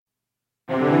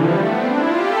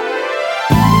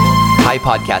Hi,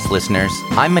 podcast listeners.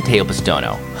 I'm Matteo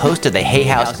Pistono, host of the Hay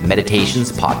House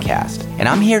Meditations podcast, and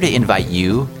I'm here to invite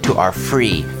you to our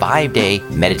free 5-day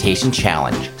meditation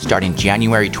challenge starting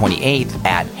January 28th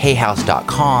at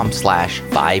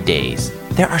hayhouse.com/5days.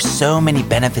 There are so many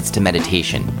benefits to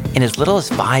meditation. In as little as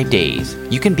 5 days,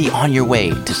 you can be on your way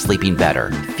to sleeping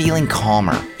better, feeling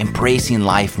calmer, embracing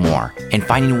life more, and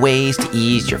finding ways to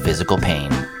ease your physical pain.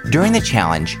 During the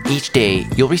challenge, each day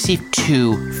you'll receive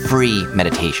 2 free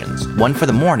meditations, one for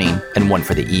the morning and one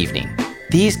for the evening.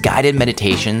 These guided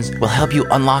meditations will help you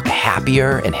unlock a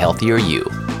happier and healthier you.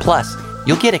 Plus,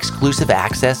 you'll get exclusive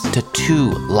access to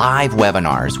 2 live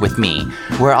webinars with me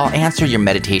where I'll answer your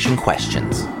meditation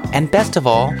questions. And best of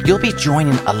all, you'll be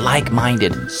joining a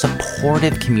like-minded,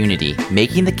 supportive community,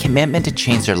 making the commitment to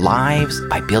change their lives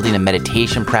by building a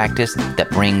meditation practice that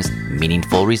brings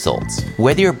meaningful results.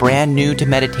 Whether you're brand new to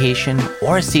meditation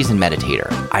or a seasoned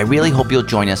meditator, I really hope you'll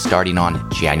join us starting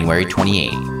on January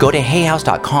 28th. Go to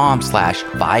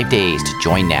hayhouse.com/5days to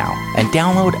join now and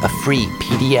download a free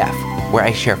PDF where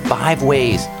I share 5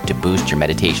 ways to boost your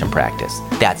meditation practice.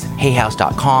 That's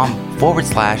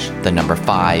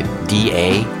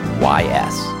hayhouse.com/5DAYS.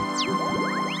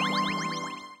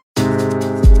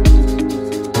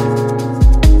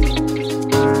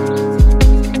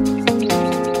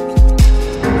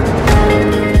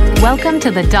 Welcome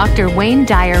to the Dr. Wayne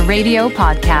Dyer radio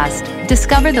podcast.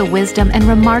 Discover the wisdom and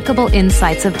remarkable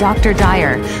insights of Dr.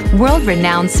 Dyer,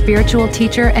 world-renowned spiritual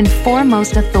teacher and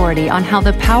foremost authority on how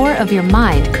the power of your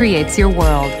mind creates your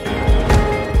world.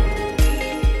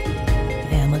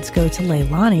 And let's go to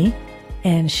Leilani,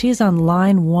 and she's on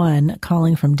line 1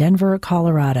 calling from Denver,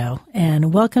 Colorado.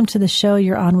 And welcome to the show.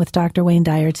 You're on with Dr. Wayne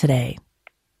Dyer today.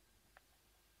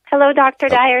 Hello, Dr.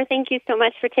 Dyer. Thank you so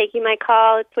much for taking my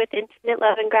call. It's with infinite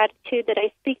love and gratitude that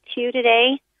I speak to you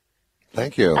today.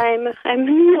 Thank you. I'm a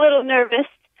little nervous.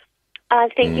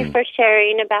 Thank you for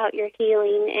sharing about your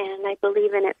healing, and I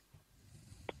believe in it.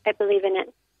 I believe in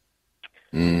it.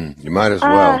 You might as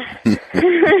well.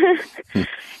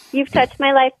 You've touched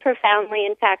my life profoundly.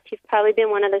 In fact, you've probably been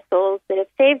one of the souls that have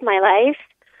saved my life.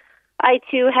 I,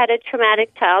 too, had a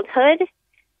traumatic childhood,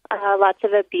 lots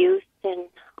of abuse and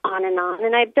on,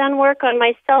 and I've done work on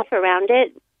myself around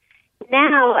it.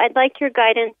 Now, I'd like your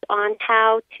guidance on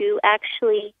how to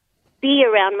actually be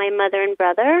around my mother and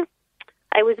brother.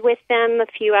 I was with them a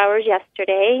few hours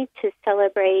yesterday to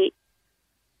celebrate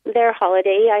their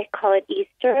holiday. I call it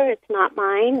Easter. It's not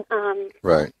mine.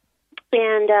 Right.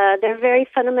 And they're very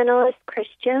fundamentalist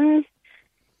Christians,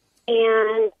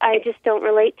 and I just don't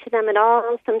relate to them at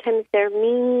all. Sometimes they're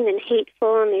mean and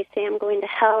hateful, and they say I'm going to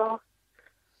hell.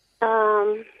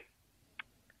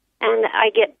 And I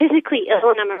get physically ill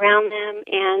when I'm around them,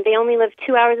 and they only live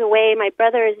 2 hours away. My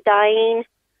brother is dying.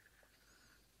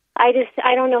 I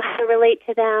don't know how to relate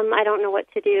to them. I don't know what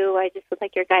to do. I just would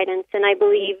like your guidance, and I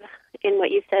believe in what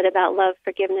you said about love,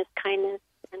 forgiveness, kindness,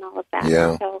 and all of that.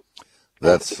 Yeah, so,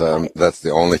 that's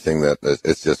the only thing that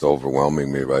it's just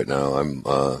overwhelming me right now. I'm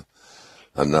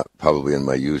not probably in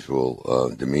my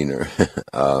usual demeanor,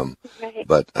 right.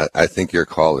 But I think your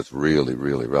call is really,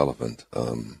 really relevant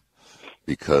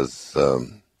because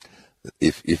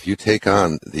if you take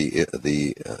on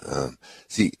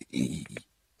see.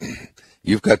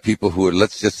 You've got people who are,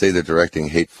 let's just say they're directing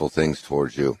hateful things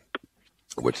towards you,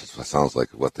 which sounds like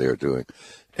what they are doing.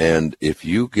 And if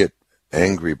you get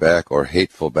angry back or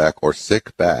hateful back or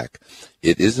sick back,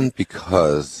 it isn't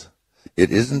because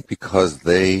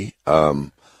they,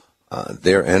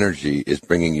 their energy is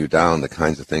bringing you down, the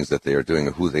kinds of things that they are doing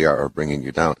or who they are bringing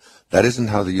you down. That isn't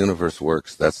how the universe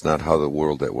works. That's not how the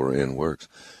world that we're in works.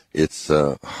 It's,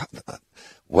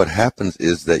 what happens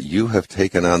is that you have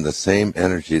taken on the same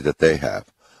energy that they have.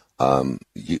 In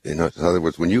other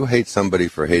words, when you hate somebody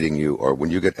for hating you, or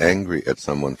when you get angry at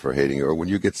someone for hating you, or when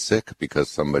you get sick because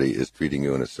somebody is treating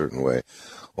you in a certain way,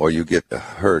 or you get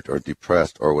hurt or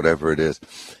depressed or whatever it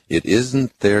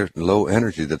isn't their low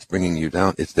energy that's bringing you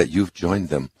down. It's that you've joined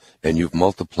them and you've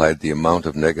multiplied the amount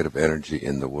of negative energy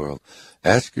in the world.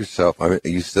 Ask yourself. I mean,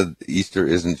 you said Easter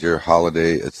isn't your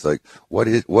holiday. It's like, what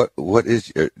is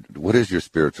your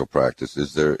spiritual practice?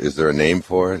 Is there a name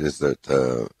for it? Is that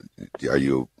are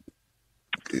you?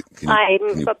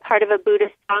 I'm a part of a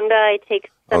Buddhist Sangha. I take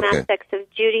some aspects of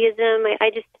Judaism. I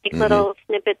just take little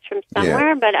snippets from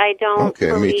somewhere, but I don't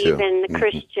believe in the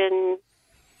Christian.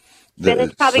 And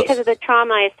it's probably because of the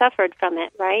trauma I suffered from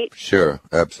it, right? Sure,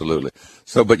 absolutely.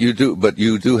 So, but you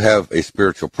do have a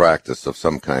spiritual practice of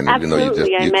some kind, absolutely. Even though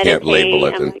you meditate, can't label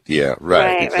it.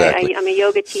 Right, exactly. Right. I'm a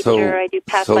yoga teacher. I do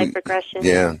past life regression.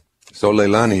 Yeah. So,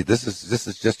 Leilani, this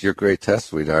is just your great test,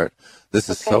 sweetheart. This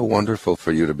is so wonderful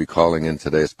for you to be calling in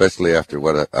today, especially after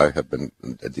what I have been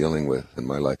dealing with in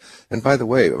my life. And by the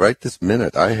way, right this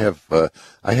minute, I have a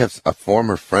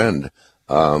former friend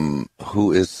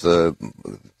who is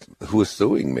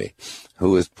suing me,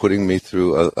 who is putting me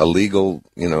through a legal,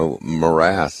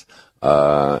 morass,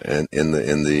 and in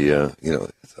the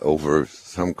over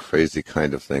some crazy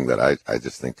kind of thing that I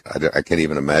just think I can't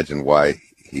even imagine why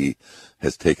he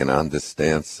has taken on this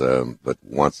stance, but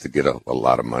wants to get a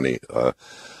lot of money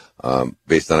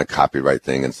based on a copyright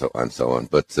thing and so on.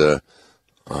 But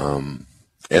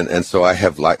and so I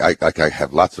have I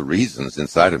have lots of reasons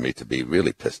inside of me to be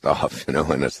really pissed off,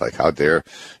 and it's like, how dare,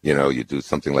 you do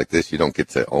something like this? You don't get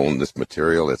to own this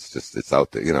material. It's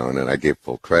out there, and then I gave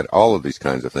full credit, all of these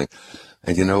kinds of things.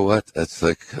 And you know what? It's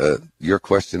like, your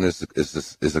question is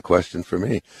a question for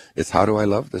me. It's, how do I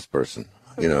love this person?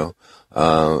 And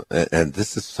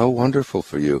this is so wonderful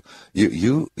for you.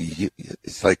 You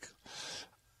it's like,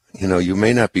 you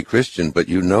may not be Christian, but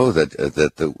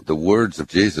that the words of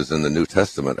Jesus in the New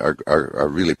Testament are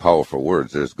really powerful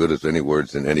words. They're as good as any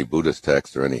words in any Buddhist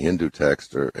text or any Hindu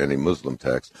text or any Muslim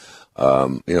text.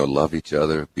 Love each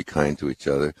other, be kind to each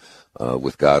other.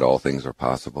 With God, all things are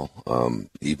possible.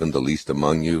 Even the least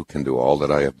among you can do all that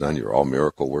I have done. You're all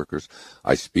miracle workers.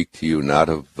 I speak to you not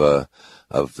of the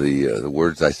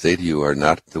words I say to you are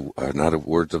not of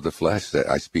words of the flesh.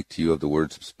 I speak to you of the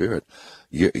words of spirit.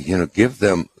 Give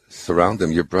them, surround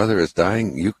them. Your brother is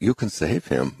dying. You can save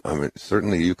him. I mean,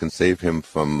 certainly you can save him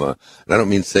from. And I don't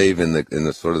mean save in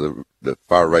the sort of the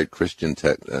far right Christian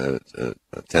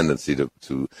tendency to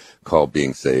call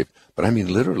being saved, but I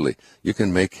mean literally. You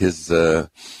can make his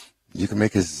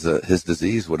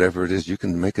disease, whatever it is, you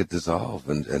can make it dissolve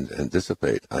and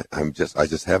dissipate. I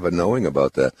just have a knowing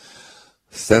about that.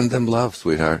 Send them love,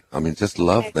 sweetheart. I mean, just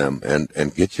love them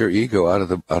and get your ego out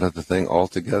of the thing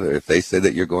altogether. If they say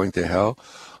that you're going to hell,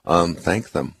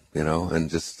 thank them, and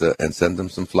just and send them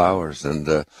some flowers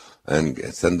and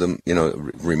send them,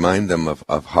 remind them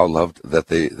of how loved that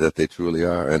they truly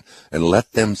are, and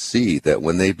let them see that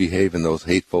when they behave in those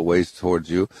hateful ways towards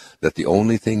you, that the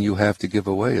only thing you have to give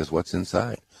away is what's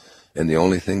inside, and the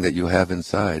only thing that you have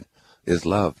inside is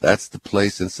love. That's the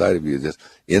place inside of you, just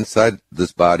inside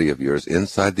this body of yours,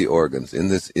 inside the organs, in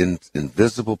this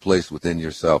invisible place within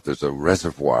yourself. There's a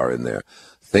reservoir in there.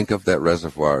 Think of that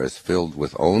reservoir as filled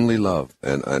with only love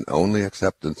and only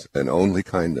acceptance and only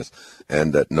kindness,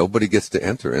 and that nobody gets to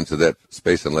enter into that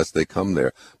space unless they come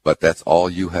there. But that's all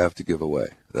you have to give away.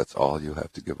 That's all you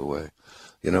have to give away.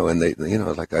 And they,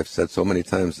 like I've said so many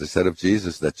times, they said of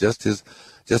Jesus that just his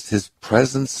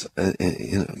presence,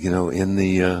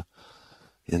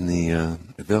 in the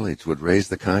village would raise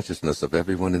the consciousness of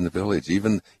everyone in the village,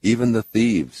 even the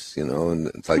thieves,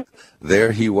 and it's like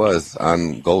there he was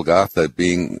on Golgotha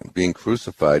being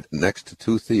crucified next to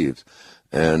two thieves,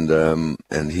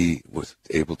 and he was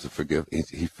able to forgive.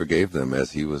 He forgave them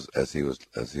as he was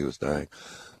dying.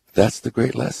 That's the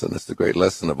great lesson. That's the great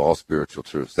lesson of all spiritual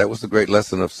truths. That was the great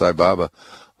lesson of Sai Baba,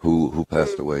 who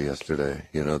passed away yesterday.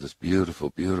 This beautiful,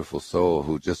 beautiful soul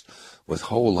who just his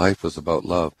whole life was about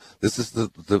love. This is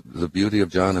the beauty of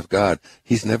John of God.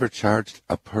 He's never charged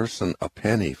a person a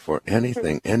penny for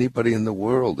anything. Anybody in the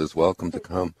world is welcome to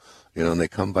come, and they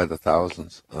come by the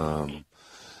thousands.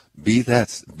 Be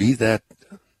that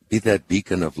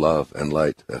beacon of love and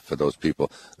light for those people.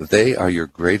 They are your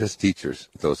greatest teachers,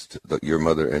 your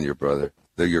mother and your brother.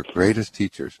 They're your greatest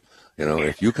teachers.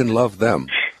 If you can love them,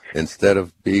 instead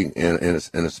of being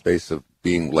in a space of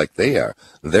being like they are.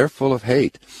 They're full of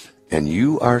hate, and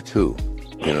you are too,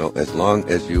 as long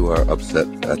as you are upset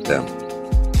at them.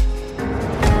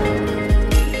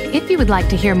 If you would like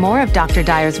to hear more of Dr.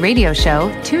 Dyer's radio show,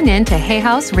 tune in to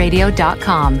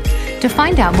hayhouseradio.com. To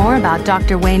find out more about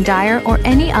Dr. Wayne Dyer or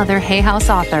any other Hay House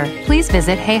author, please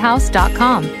visit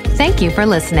hayhouse.com. Thank you for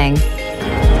listening.